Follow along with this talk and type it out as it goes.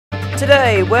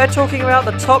Today, we're talking about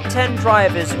the top 10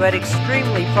 drivers who had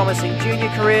extremely promising junior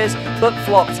careers but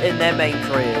flopped in their main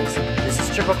careers. This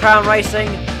is Triple Crown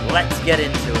Racing, let's get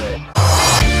into it.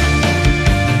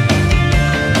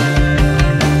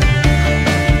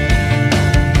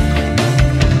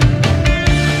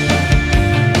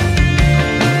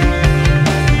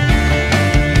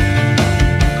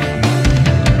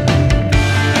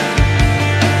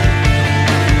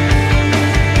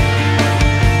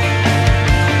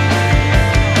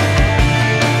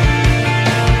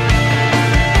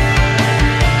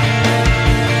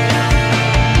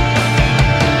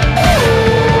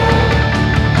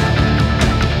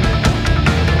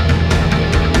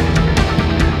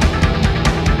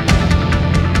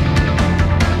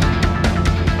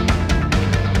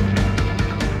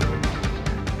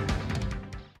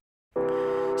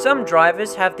 Some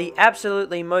drivers have the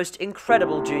absolutely most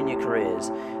incredible junior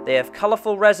careers. They have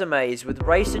colourful resumes with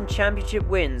race and championship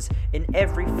wins in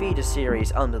every feeder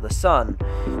series under the sun.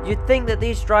 You'd think that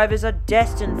these drivers are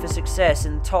destined for success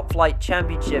in top flight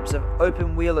championships of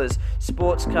open wheelers,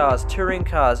 sports cars, touring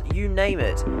cars, you name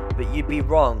it, but you'd be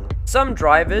wrong. Some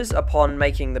drivers, upon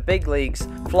making the big leagues,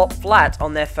 flop flat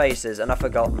on their faces and are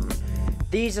forgotten.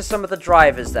 These are some of the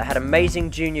drivers that had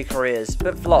amazing junior careers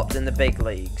but flopped in the big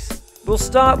leagues. We'll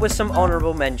start with some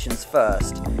honourable mentions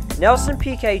first. Nelson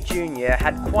Piquet Jr.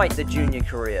 had quite the junior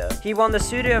career. He won the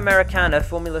Sudamericana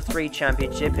Formula 3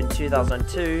 Championship in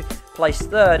 2002, placed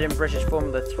third in British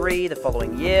Formula 3 the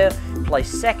following year,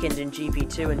 placed second in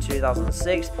GP2 in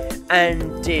 2006,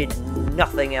 and did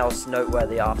nothing else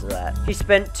noteworthy after that. He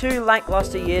spent 2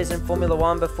 lackluster years in Formula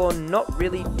 1 before not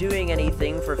really doing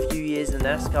anything for a few years in the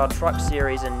NASCAR Truck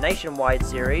Series and Nationwide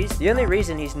Series. The only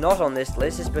reason he's not on this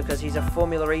list is because he's a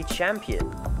Formula E champion.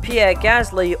 Pierre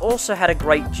Gasly also had a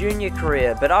great junior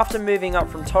career, but after moving up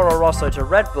from Toro Rosso to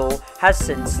Red Bull, has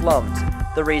since slumped.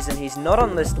 The reason he's not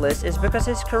on this list is because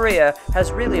his career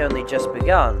has really only just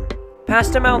begun.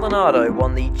 Pastor Maldonado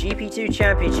won the GP2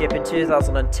 Championship in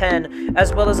 2010,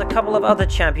 as well as a couple of other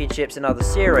championships in other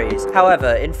series.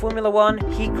 However, in Formula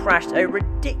 1, he crashed a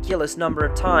ridiculous number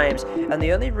of times, and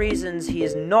the only reasons he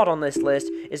is not on this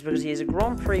list is because he is a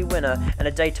Grand Prix winner and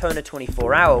a Daytona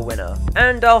 24-hour winner.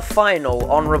 And our final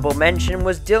honourable mention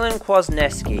was Dylan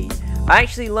Kwasniewski. I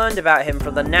actually learned about him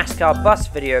from the NASCAR bus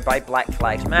video by Black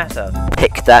Flags Matter.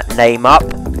 Pick that name up.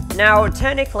 Now,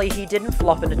 technically he didn't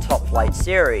flop in a top flight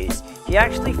series. He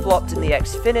actually flopped in the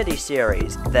Xfinity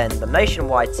series, then the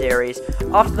Nationwide series,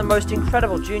 after the most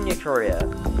incredible junior career.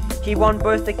 He won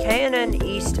both the K&N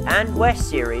East and West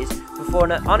series before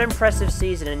an unimpressive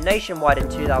season in Nationwide in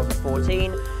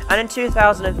 2014, and in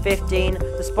 2015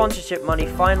 the sponsorship money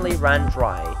finally ran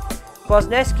dry.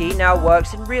 Kwasniewski now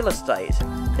works in real estate.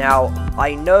 Now,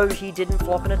 I know he didn't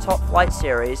flop in a top flight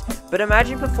series, but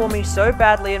imagine performing so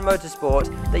badly in motorsport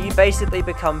that you basically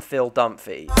become Phil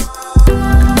Dunphy.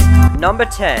 Number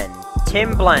 10.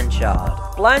 Tim Blanchard.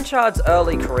 Blanchard's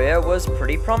early career was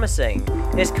pretty promising.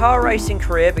 His car racing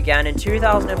career began in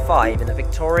 2005 in the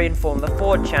Victorian Formula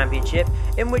Ford Championship,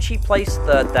 in which he placed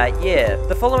third that year.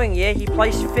 The following year he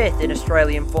placed fifth in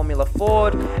Australian Formula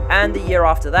Ford, and the year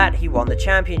after that he won the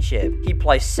championship. He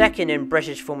placed second in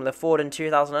British Formula Ford in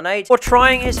 2008, or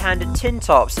trying his hand at tin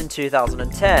tops in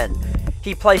 2010.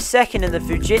 He placed second in the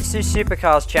Fujitsu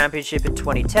Supercars Championship in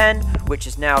 2010, which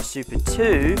is now Super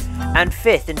 2, and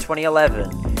fifth in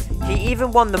 2011. He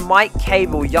even won the Mike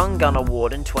Cable Young Gun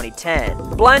Award in 2010.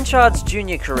 Blanchard's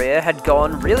junior career had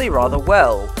gone really rather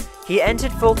well. He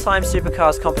entered full-time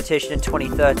supercars competition in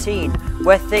 2013,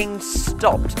 where things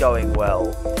stopped going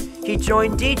well. He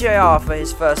joined DJR for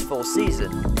his first full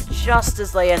season, just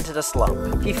as they entered a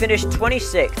slump. He finished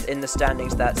 26th in the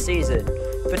standings that season.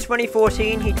 For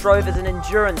 2014, he drove as an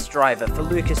endurance driver for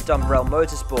Lucas Dumbrell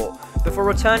Motorsport, before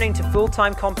returning to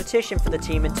full-time competition for the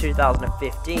team in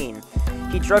 2015.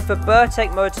 He drove for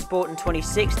Burtec Motorsport in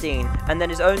 2016, and then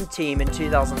his own team in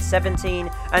 2017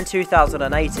 and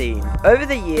 2018. Over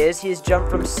the years, he has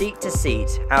jumped from seat to seat,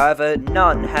 however,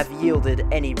 none have yielded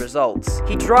any results.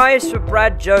 He drives for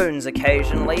Brad Jones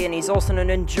occasionally, and he's also an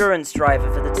endurance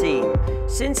driver for the team.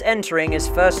 Since entering his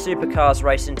first supercars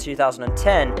race in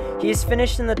 2010, he has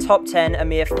finished in the top 10 a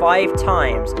mere 5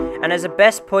 times, and has a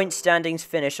best point standings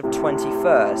finish of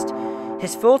 21st.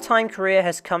 His full-time career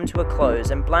has come to a close,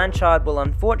 and Blanchard will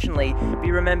unfortunately be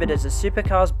remembered as a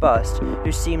supercars bust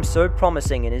who seemed so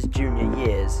promising in his junior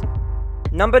years.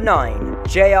 Number 9.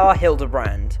 J.R.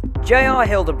 Hildebrand. J.R.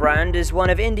 Hildebrand is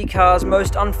one of IndyCar's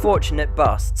most unfortunate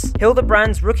busts.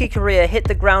 Hildebrand's rookie career hit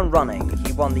the ground running.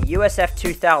 He won the USF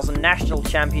 2000 National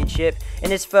Championship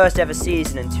in his first ever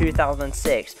season in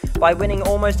 2006 by winning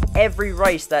almost every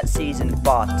race that season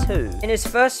bar 2. In his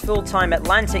first full-time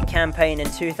Atlantic campaign in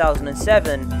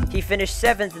 2007, he finished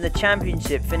 7th in the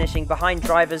championship, finishing behind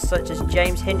drivers such as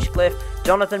James Hinchcliffe,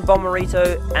 Jonathan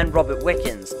Bomarito, and Robert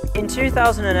Wickens. In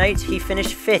 2008, he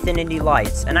finished 5th in Indy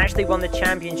Lights and actually won the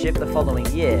championship the following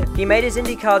year. He made his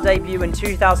IndyCar debut in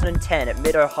 2010 at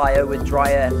Mid-Ohio with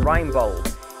Dreyer and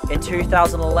Reinbold. In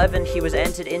 2011, he was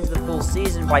entered into the full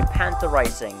season by Panther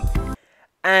Racing.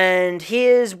 And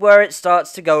here's where it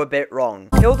starts to go a bit wrong.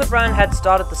 Hildebrand had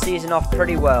started the season off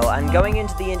pretty well, and going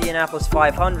into the Indianapolis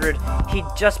 500, he'd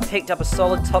just picked up a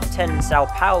solid top 10 in Sao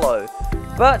Paulo.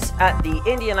 But at the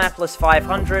Indianapolis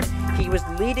 500, he was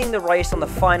leading the race on the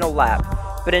final lap.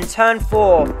 But in turn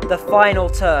 4, the final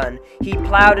turn, he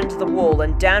ploughed into the wall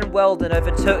and Dan Weldon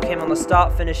overtook him on the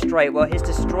start-finish straight while his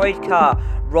destroyed car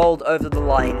rolled over the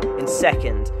line in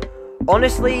second.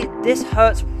 Honestly, this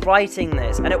hurts writing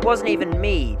this, and it wasn't even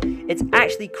me. It's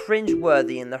actually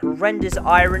cringeworthy, and the horrendous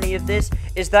irony of this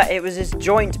is that it was his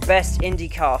joint best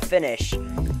IndyCar finish.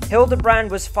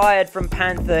 Hildebrand was fired from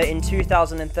Panther in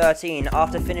 2013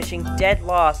 after finishing dead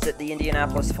last at the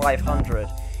Indianapolis 500.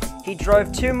 He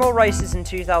drove 2 more races in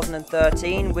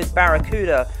 2013 with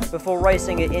Barracuda before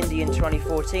racing at Indy in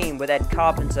 2014 with Ed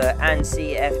Carpenter and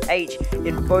CFH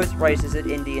in both races at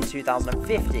Indy in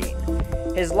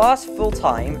 2015. His last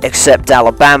full-time, except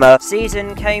Alabama,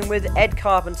 season came with Ed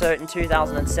Carpenter in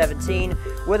 2017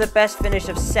 with a best finish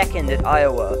of 2nd at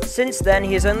Iowa. Since then,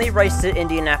 he has only raced at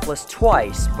Indianapolis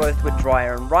twice, both with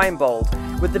Dreyer and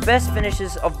Reinbold, with the best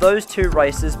finishes of those 2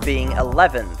 races being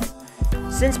 11th.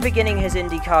 Since beginning his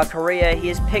IndyCar career, he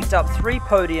has picked up 3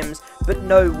 podiums but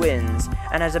no wins,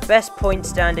 and has a best point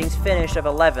standings finish of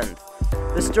 11th.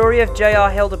 The story of J.R.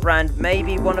 Hildebrand may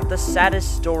be one of the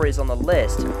saddest stories on the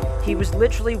list. He was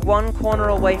literally 1 corner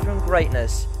away from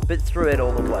greatness, but threw it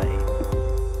all away.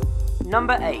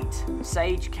 Number 8.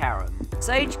 Sage Karam.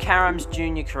 Sage Karam's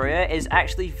junior career is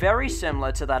actually very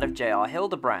similar to that of J.R.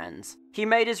 Hildebrand's. He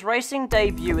made his racing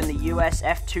debut in the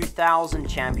USF 2000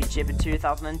 Championship in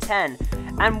 2010,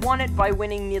 and won it by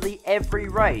winning nearly every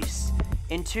race.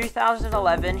 In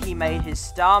 2011, he made his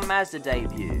Star Mazda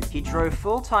debut. He drove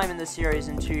full-time in the series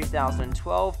in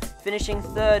 2012, finishing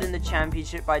 3rd in the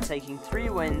championship by taking 3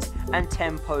 wins and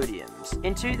 10 podiums.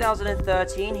 In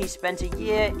 2013, he spent a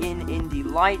year in Indy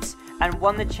Lights and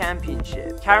won the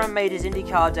championship. Karam made his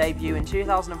IndyCar debut in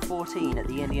 2014 at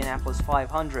the Indianapolis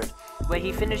 500, where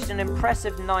he finished an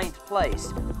impressive 9th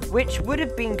place, which would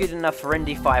have been good enough for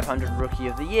Indy 500 Rookie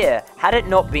of the Year, had it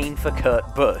not been for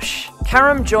Kurt Busch.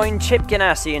 Karam joined Chip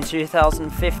Ganassi in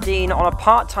 2015 on a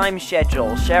part-time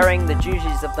schedule, sharing the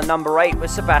duties of the number 8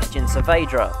 with Sebastian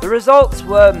Saavedra. The results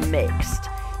were mixed.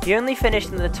 He only finished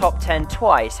in the top 10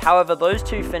 twice, however those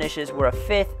 2 finishes were a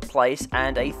 5th place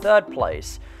and a 3rd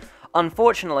place.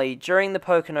 Unfortunately, during the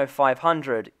Pocono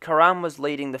 500, Karam was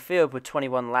leading the field with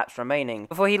 21 laps remaining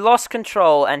before he lost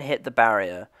control and hit the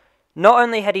barrier. Not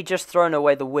only had he just thrown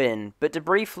away the win, but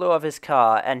debris flew off his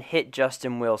car and hit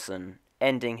Justin Wilson,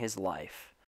 ending his life.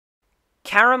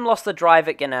 Karam lost the drive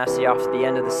at Ganassi after the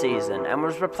end of the season and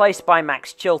was replaced by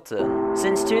Max Chilton.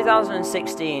 Since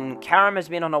 2016, Karam has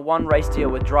been on a 1-race deal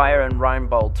with Dreyer and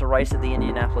Reinbold to race at the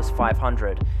Indianapolis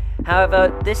 500.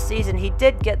 However, this season he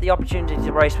did get the opportunity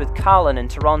to race with Carlin in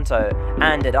Toronto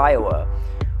and at Iowa.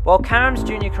 While Karam's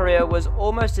junior career was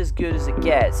almost as good as it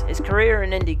gets, his career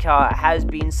in IndyCar has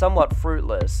been somewhat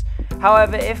fruitless.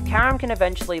 However, if Karam can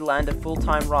eventually land a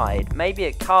full-time ride, maybe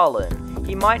at Carlin,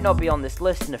 he might not be on this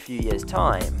list in a few years'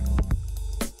 time.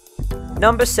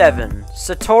 Number 7.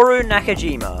 Satoru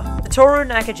Nakajima. Satoru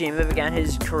Nakajima began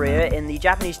his career in the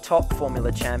Japanese Top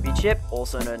Formula Championship,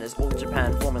 also known as All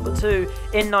Japan Formula 2,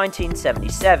 in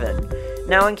 1977.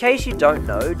 Now, in case you don't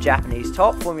know, Japanese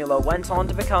Top Formula went on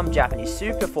to become Japanese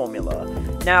Super Formula.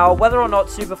 Now, whether or not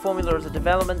Super Formula is a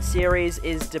development series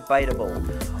is debatable.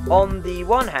 On the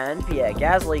one hand, Pierre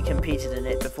Gasly competed in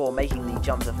it before making the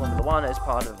jump to Formula 1 as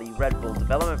part of the Red Bull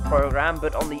development program,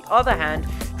 but on the other hand,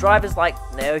 drivers like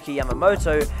Naoki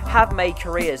Yamamoto have made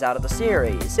careers out of the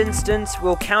series. This instance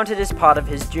will count it as part of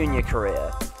his junior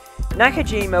career.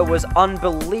 Nakajima was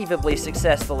unbelievably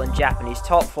successful in Japanese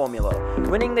Top Formula,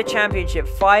 winning the championship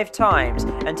 5 times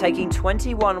and taking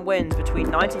 21 wins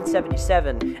between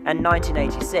 1977 and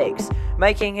 1986,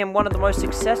 making him one of the most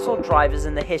successful drivers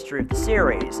in the history of the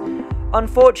series.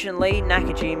 Unfortunately,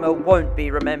 Nakajima won't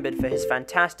be remembered for his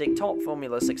fantastic Top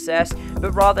Formula success,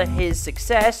 but rather his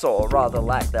success, or rather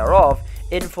lack thereof,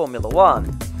 in Formula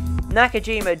 1.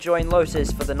 Nakajima joined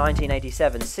Lotus for the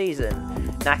 1987 season.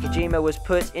 Nakajima was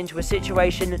put into a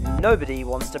situation nobody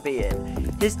wants to be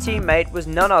in. His teammate was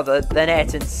none other than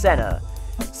Ayrton Senna.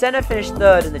 Senna finished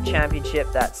third in the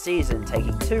championship that season,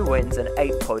 taking 2 wins and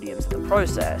 8 podiums in the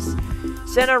process.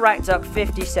 Senna racked up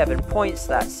 57 points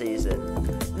that season.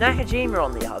 Nakajima,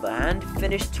 on the other hand,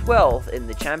 finished 12th in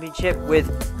the championship with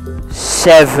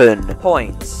 7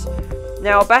 points.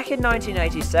 Now, back in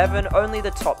 1987, only the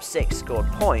top 6 scored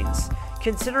points.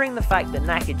 Considering the fact that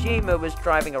Nakajima was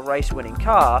driving a race-winning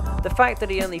car, the fact that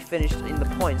he only finished in the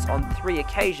points on 3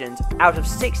 occasions out of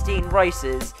 16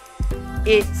 races,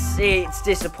 it's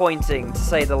disappointing to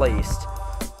say the least.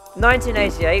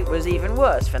 1988 was even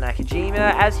worse for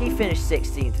Nakajima, as he finished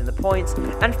 16th in the points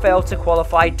and failed to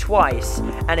qualify twice,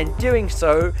 and in doing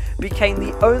so, became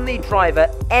the only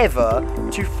driver ever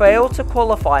to fail to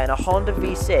qualify in a Honda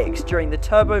V6 during the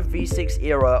Turbo V6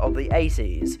 era of the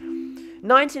 80s.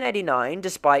 1989,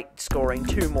 despite scoring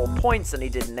 2 more points than he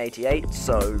did in 88,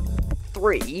 so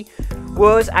 3,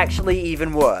 was actually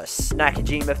even worse.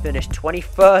 Nakajima finished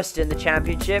 21st in the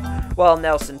championship, while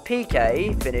Nelson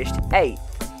Piquet finished 8th.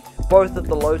 Both of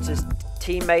the Lotus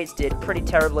teammates did pretty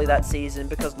terribly that season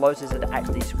because Lotus had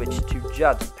actually switched to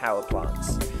Judd power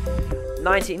plants.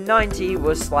 1990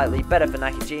 was slightly better for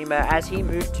Nakajima as he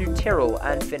moved to Tyrrell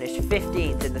and finished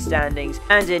 15th in the standings,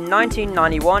 and in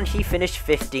 1991 he finished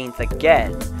 15th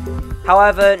again.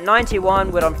 However,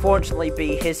 91 would unfortunately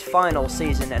be his final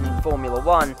season in Formula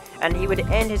 1, and he would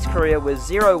end his career with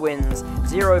 0 wins,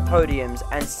 0 podiums,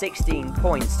 and 16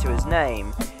 points to his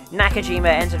name. Nakajima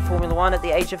entered Formula 1 at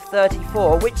the age of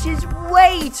 34, which is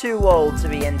way too old to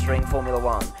be entering Formula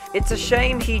 1. It's a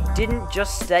shame he didn't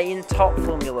just stay in top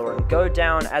Formula and go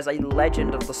down as a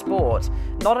legend of the sport,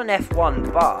 not an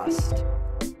F1 bust.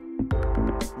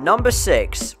 Number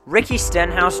 6. Ricky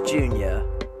Stenhouse Jr.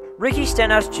 Ricky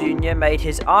Stenhouse Jr. made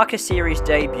his ARCA Series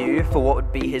debut for what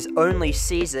would be his only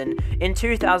season in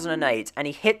 2008, and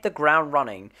he hit the ground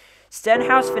running.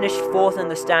 Stenhouse finished 4th in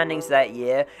the standings that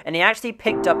year, and he actually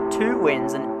picked up 2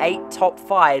 wins and 8 top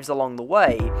 5s along the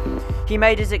way. He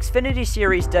made his Xfinity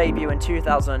Series debut in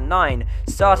 2009,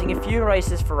 starting a few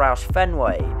races for Roush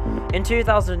Fenway. In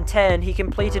 2010, he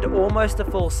completed almost the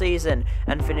full season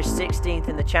and finished 16th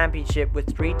in the championship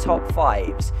with 3 top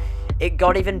 5s. It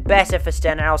got even better for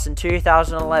Stenhouse in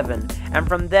 2011, and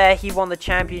from there he won the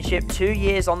championship 2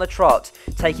 years on the trot,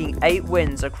 taking 8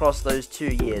 wins across those 2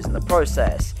 years in the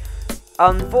process.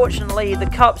 Unfortunately, the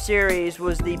Cup Series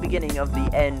was the beginning of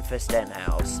the end for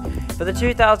Stenhouse. For the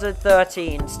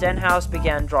 2013, Stenhouse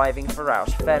began driving for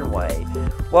Roush Fenway.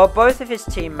 While both of his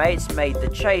teammates made the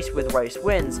chase with race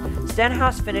wins,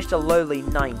 Stenhouse finished a lowly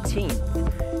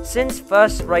 19th. Since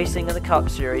first racing in the Cup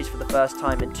Series for the first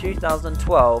time in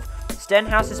 2012,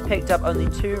 Stenhouse has picked up only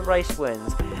 2 race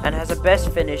wins and has a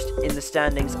best finished in the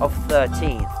standings of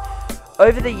 13th.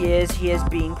 Over the years, he has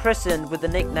been christened with the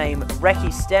nickname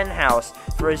Wrecky Stenhouse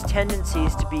for his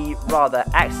tendencies to be rather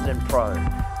accident-prone.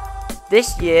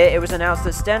 This year, it was announced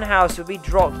that Stenhouse would be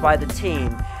dropped by the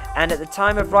team, and at the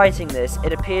time of writing this,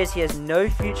 it appears he has no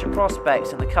future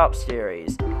prospects in the Cup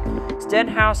Series.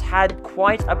 Stenhouse had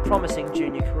quite a promising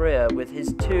junior career with his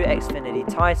 2 Xfinity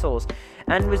titles,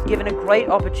 and was given a great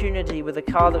opportunity with a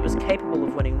car that was capable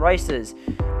of winning races.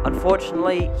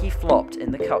 Unfortunately, he flopped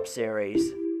in the Cup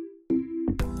Series.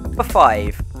 Number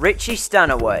 5. Richie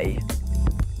Stanaway.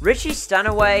 Richie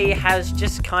Stanaway has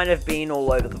just kind of been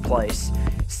all over the place.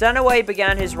 Stanaway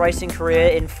began his racing career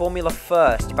in Formula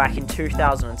First back in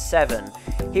 2007.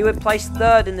 He would place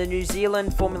 3rd in the New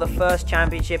Zealand Formula First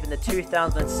Championship in the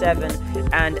 2007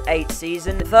 and 8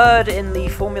 season, 3rd in the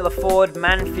Formula Ford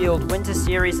Manfield Winter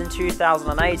Series in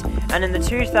 2008, and in the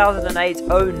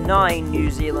 2008-09 New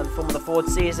Zealand Formula Ford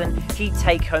season, he'd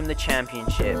take home the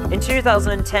championship. In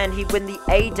 2010, he'd win the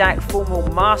ADAC Formula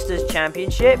Masters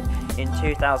Championship. In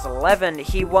 2011,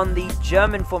 he won the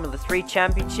German Formula 3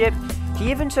 Championship. He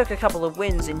even took a couple of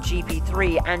wins in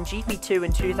GP3 and GP2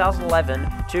 in 2011,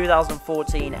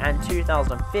 2014 and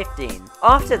 2015.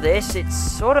 After this, it's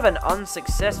sort of an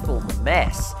unsuccessful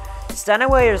mess.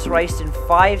 Stanaway has raced in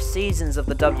 5 seasons of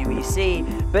the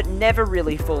WEC, but never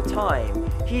really full-time.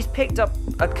 He's picked up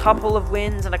a couple of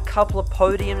wins and a couple of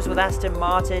podiums with Aston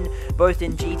Martin, both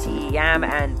in GTE AM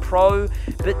and Pro,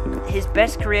 but his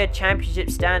best career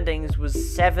championship standings was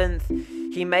 7th.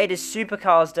 He made his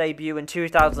Supercars debut in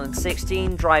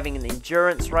 2016, driving in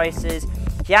endurance races.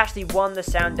 He He actually won the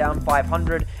Sandown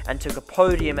 500 and took a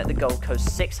podium at the Gold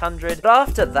Coast 600. But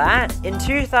after that, in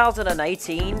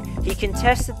 2018, he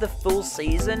contested the full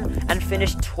season and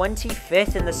finished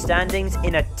 25th in the standings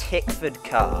in a Tickford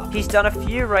car. He's done a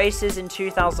few races in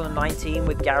 2019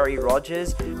 with Gary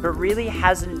Rogers, but really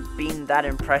hasn't been that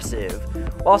impressive.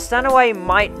 While Stanaway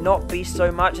might not be so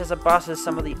much as a bust as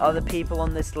some of the other people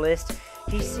on this list,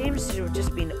 he seems to have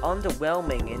just been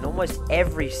underwhelming in almost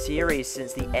every series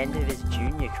since the end of his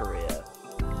junior career.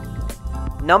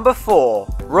 Number 4.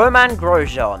 Romain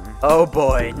Grosjean. Oh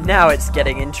boy, now it's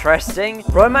getting interesting.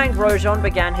 Romain Grosjean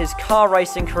began his car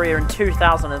racing career in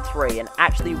 2003 and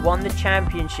actually won the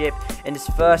championship in his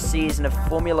first season of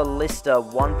Formula Lister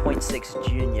 1.6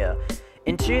 Junior.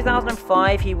 In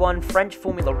 2005, he won French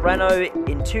Formula Renault.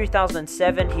 In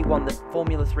 2007, he won the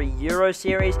Formula 3 Euro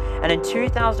Series. And in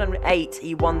 2008,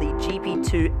 he won the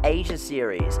GP2 Asia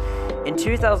Series. In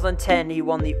 2010, he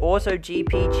won the Auto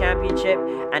GP Championship.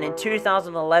 And in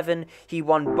 2011, he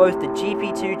won both the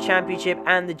GP2 Championship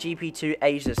and the GP2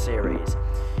 Asia Series.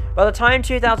 By the time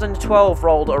 2012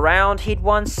 rolled around, he'd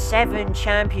won 7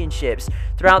 championships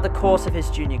throughout the course of his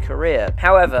junior career.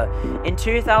 However, in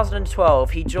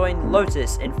 2012, he joined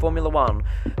Lotus in Formula 1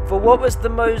 for what was the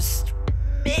most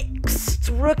mixed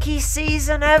rookie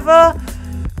season ever.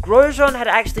 Grosjean had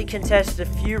actually contested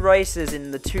a few races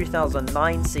in the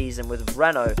 2009 season with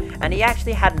Renault, and he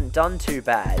actually hadn't done too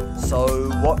bad. So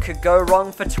what could go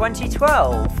wrong for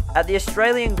 2012? At the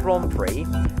Australian Grand Prix,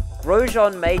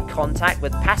 Grosjean made contact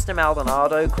with Pastor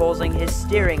Maldonado, causing his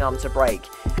steering arm to break.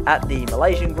 At the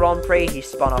Malaysian Grand Prix, he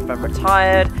spun off and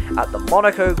retired. At the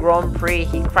Monaco Grand Prix,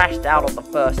 he crashed out on the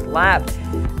first lap.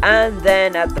 And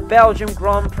then at the Belgium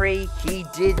Grand Prix, he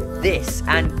did this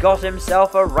and got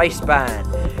himself a race ban.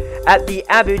 At the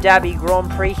Abu Dhabi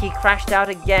Grand Prix, he crashed out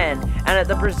again, and at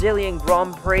the Brazilian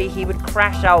Grand Prix, he would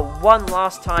crash out one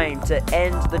last time to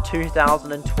end the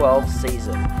 2012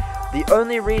 season. The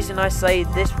only reason I say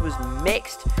this was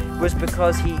mixed was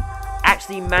because he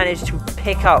actually managed to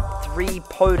pick up 3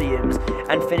 podiums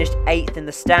and finished 8th in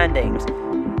the standings.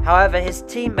 However, his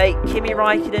teammate Kimi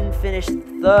Raikkonen finished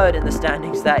 3rd in the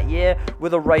standings that year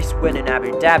with a race win in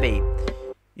Abu Dhabi.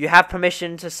 You have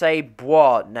permission to say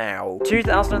bois now.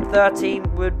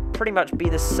 2013 would pretty much be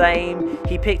the same.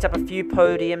 He picked up a few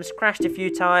podiums, crashed a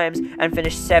few times, and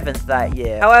finished 7th that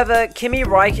year. However, Kimi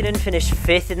Raikkonen finished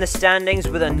 5th in the standings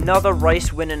with another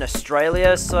race win in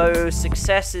Australia, so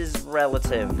success is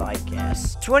relative, I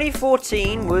guess.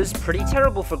 2014 was pretty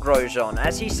terrible for Grosjean,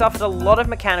 as he suffered a lot of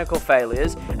mechanical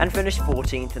failures and finished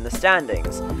 14th in the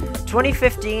standings.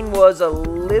 2015 was a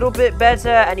little bit better,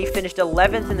 and he finished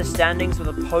 11th in the standings with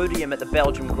a podium at the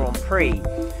Belgium Grand Prix.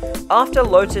 After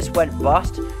Lotus went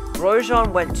bust,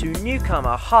 Grosjean went to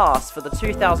newcomer Haas for the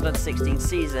 2016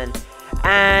 season,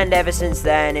 and ever since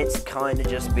then it's kinda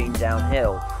just been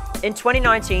downhill. In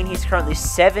 2019, he's currently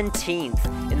 17th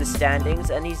in the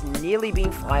standings, and he's nearly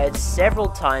been fired several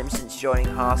times since joining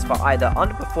Haas for either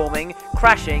underperforming,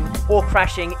 crashing, or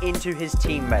crashing into his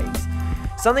teammates.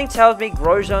 Something tells me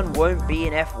Grosjean won't be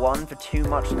in F1 for too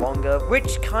much longer,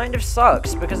 which kind of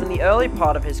sucks, because in the early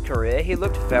part of his career, he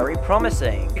looked very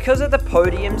promising. Because of the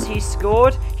podiums he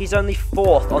scored, he's only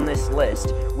 4th on this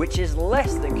list, which is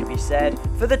less than can be said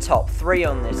for the top 3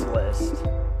 on this list.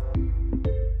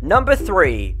 Number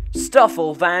 3.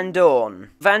 Stoffel Vandoorne.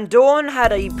 Vandoorne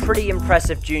had a pretty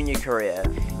impressive junior career.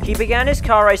 He began his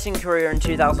car racing career in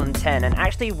 2010 and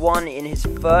actually won in his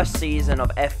first season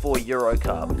of F4 Euro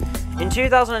Cup. In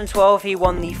 2012, he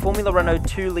won the Formula Renault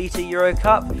 2-litre Euro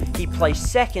Cup. He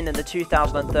placed 2nd in the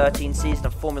 2013 season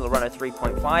of Formula Renault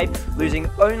 3.5, losing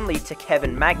only to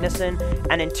Kevin Magnussen.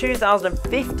 And in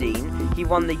 2015, he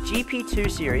won the GP2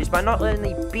 series by not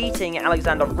only beating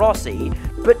Alexander Rossi,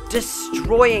 but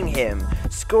destroying him,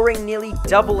 scoring nearly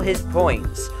double his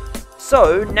points.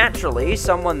 So, naturally,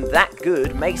 someone that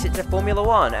good makes it to Formula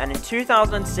 1, and in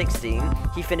 2016,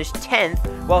 he finished 10th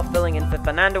while filling in for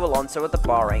Fernando Alonso at the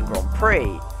Bahrain Grand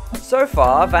Prix. So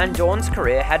far, Vandoorne's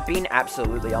career had been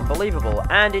absolutely unbelievable,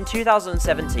 and in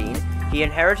 2017, he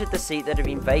inherited the seat that had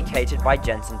been vacated by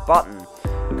Jenson Button.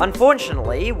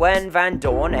 Unfortunately, when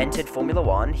Vandoorne entered Formula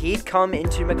 1, he'd come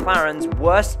into McLaren's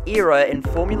worst era in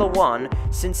Formula 1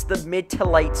 since the mid to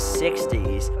late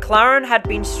 60s. McLaren had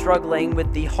been struggling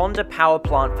with the Honda power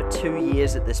plant for 2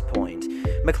 years at this point.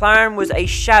 McLaren was a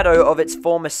shadow of its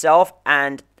former self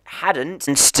and hadn't,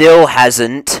 and still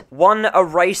hasn't, won a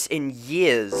race in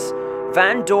years.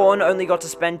 Vandoorne only got to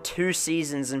spend 2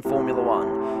 seasons in Formula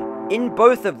 1. In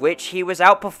both of which he was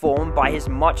outperformed by his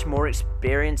much more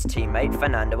experienced teammate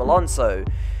Fernando Alonso.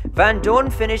 Van Dorn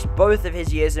finished both of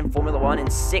his years in Formula 1 in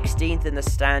 16th in the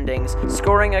standings,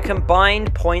 scoring a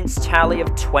combined points tally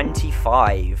of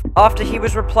 25. After he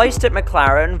was replaced at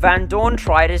McLaren, Van Dorn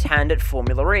tried his hand at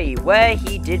Formula E, where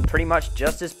he did pretty much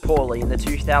just as poorly in the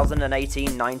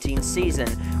 2018-19 season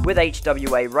with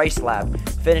HWA Racelab,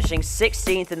 finishing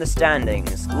 16th in the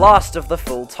standings, last of the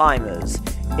full-timers.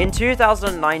 In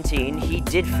 2019, he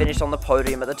did finish on the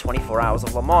podium at the 24 Hours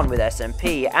of Le Mans with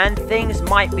SMP, and things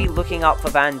might be looking up for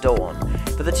Van Dorn.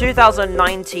 For the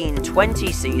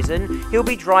 2019-20 season, he'll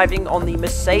be driving on the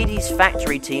Mercedes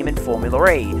factory team in Formula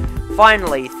E.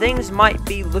 Finally, things might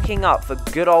be looking up for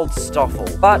good old Stoffel,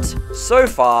 but so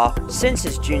far, since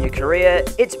his junior career,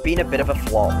 it's been a bit of a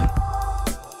flop.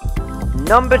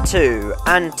 Number 2,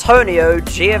 Antonio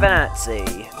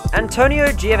Giovinazzi. Antonio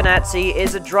Giovinazzi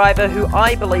is a driver who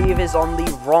I believe is on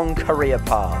the wrong career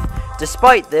path.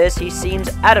 Despite this, he seems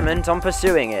adamant on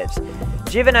pursuing it.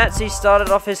 Giovinazzi started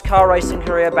off his car racing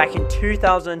career back in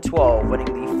 2012, winning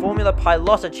the Formula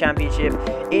Pilota Championship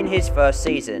in his first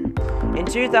season. In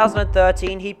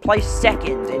 2013, he placed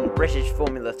second in British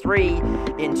Formula 3.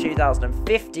 In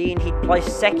 2015, he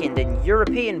placed second in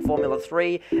European Formula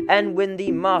 3 and win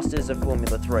the Masters of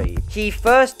Formula 3. He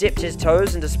first dipped his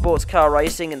toes into sports car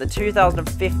racing in the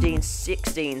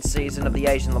 2015-16 season of the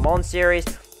Asian Le Mans Series,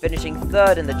 finishing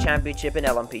third in the championship in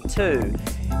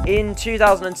LMP2. In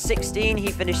 2016,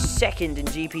 he finished second in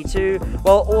GP2,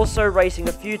 while also racing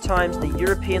a few times in the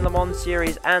European Le Mans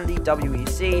Series and the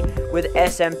WEC with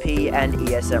SMP and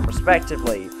ESM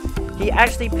respectively. He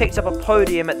actually picked up a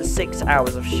podium at the 6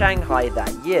 Hours of Shanghai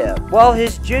that year. While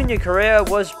his junior career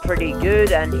was pretty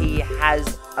good and he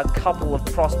has a couple of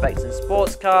prospects in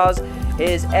sports cars,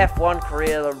 his F1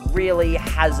 career really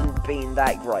hasn't been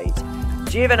that great.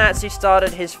 Giovinazzi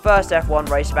started his first F1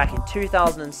 race back in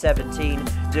 2017,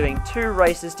 doing 2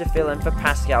 races to fill in for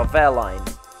Pascal Wehrlein.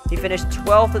 He finished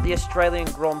 12th at the Australian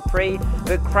Grand Prix,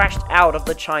 but crashed out of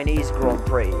the Chinese Grand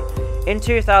Prix. In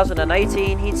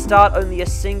 2018, he'd start only a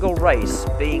single race,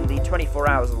 being the 24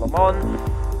 Hours of Le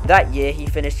Mans. That year, he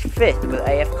finished 5th with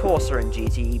AF Corsa and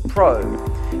GTE Pro.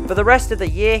 For the rest of the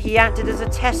year, he acted as a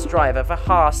test driver for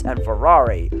Haas and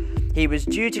Ferrari. He was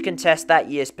due to contest that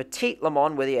year's Petite Le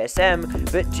Mans with ESM,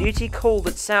 but duty called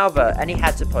at Sauber and he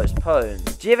had to postpone.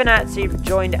 Giovinazzi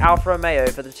joined Alfa Romeo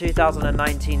for the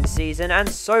 2019 season, and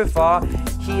so far,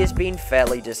 he has been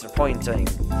fairly disappointing.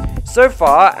 So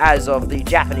far, as of the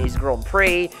Japanese Grand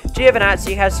Prix,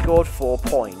 Giovinazzi has scored 4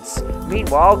 points.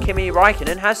 Meanwhile, Kimi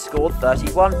Raikkonen has scored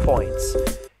 31 points.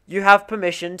 You have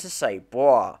permission to say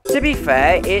boah. To be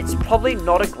fair, it's probably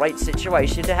not a great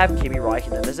situation to have Kimi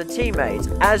Raikkonen as a teammate,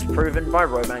 as proven by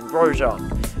Romain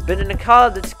Grosjean. But in a car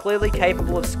that's clearly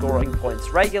capable of scoring points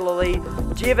regularly,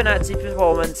 Giovinazzi's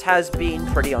performance has been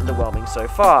pretty underwhelming so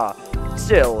far.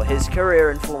 Still, his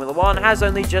career in Formula 1 has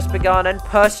only just begun, and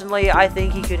personally, I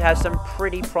think he could have some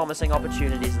pretty promising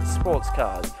opportunities in sports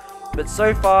cars. But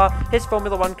so far, his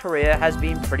Formula 1 career has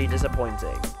been pretty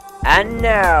disappointing. And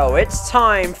now, it's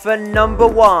time for number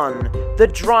 1, the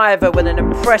driver with an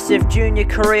impressive junior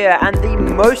career and the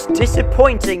most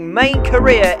disappointing main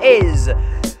career is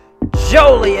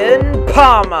Jolyon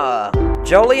Palmer.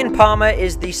 Jolyon Palmer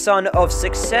is the son of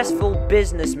successful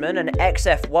businessman and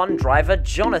ex-F1 driver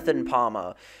Jonathan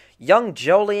Palmer. Young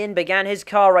Jolyon began his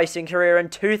car racing career in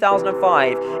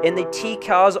 2005 in the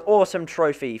T-Cars Autumn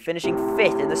Trophy, finishing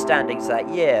 5th in the standings that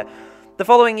year. The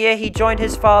following year, he joined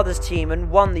his father's team and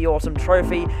won the Autumn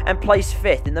Trophy and placed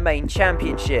 5th in the main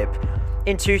championship.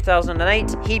 In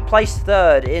 2008, he placed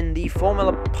 3rd in the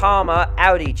Formula Palmer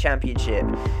Audi Championship.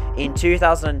 In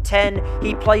 2010,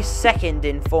 he placed 2nd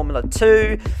in Formula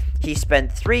 2. He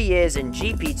spent 3 years in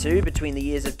GP2 between the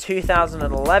years of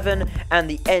 2011 and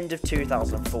the end of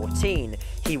 2014.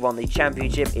 He won the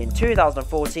championship in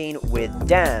 2014 with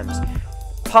Dams.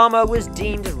 Palmer was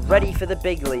deemed ready for the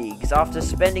big leagues. After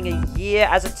spending a year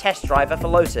as a test driver for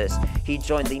Lotus, he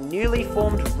joined the newly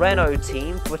formed Renault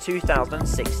team for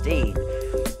 2016.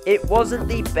 It wasn't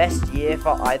the best year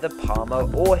for either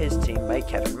Palmer or his teammate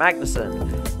Kevin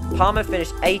Magnussen. Palmer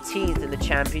finished 18th in the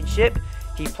championship.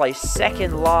 He placed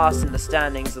 2nd last in the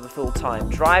standings of the full-time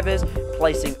drivers,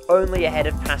 placing only ahead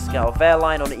of Pascal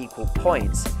Wehrlein on equal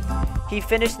points. He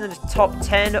finished in the top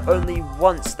 10 only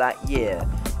once that year.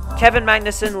 Kevin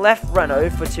Magnussen left Renault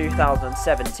for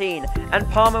 2017, and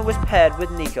Palmer was paired with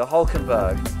Nico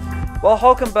Hülkenberg. While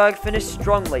Hülkenberg finished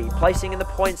strongly, placing in the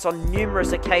points on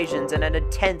numerous occasions and ended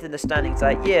 10th in the standings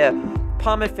that year,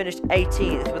 Palmer finished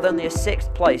 18th with only a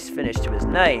 6th place finish to his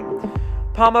name.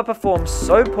 Palmer performed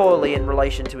so poorly in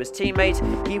relation to his teammates,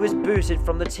 he was booted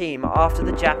from the team after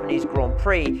the Japanese Grand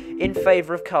Prix in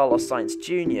favour of Carlos Sainz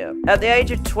Jr. At the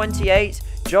age of 28,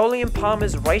 Jolyon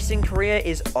Palmer's racing career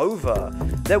is over.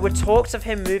 There were talks of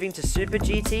him moving to Super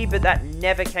GT, but that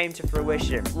never came to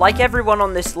fruition. Like everyone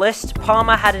on this list,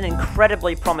 Palmer had an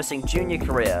incredibly promising junior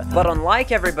career, but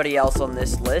unlike everybody else on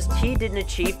this list, he didn't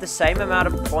achieve the same amount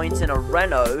of points in a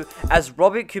Renault as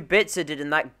Robert Kubica did in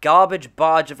that garbage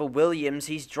barge of a Williams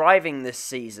he's driving this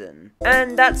season.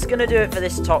 And that's gonna do it for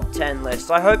this top 10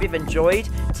 list. I hope you've enjoyed.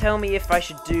 Tell me if I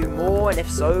should do more, and if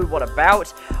so, what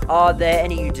about? Are there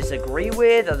any you disagree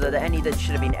with? Are there any that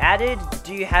should have been added?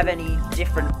 Do you have any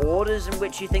different orders in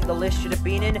which you think the list should have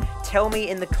been in? Tell me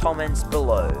in the comments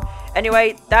below.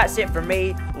 Anyway, that's it from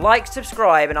me. Like,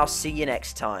 subscribe, and I'll see you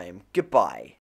next time. Goodbye.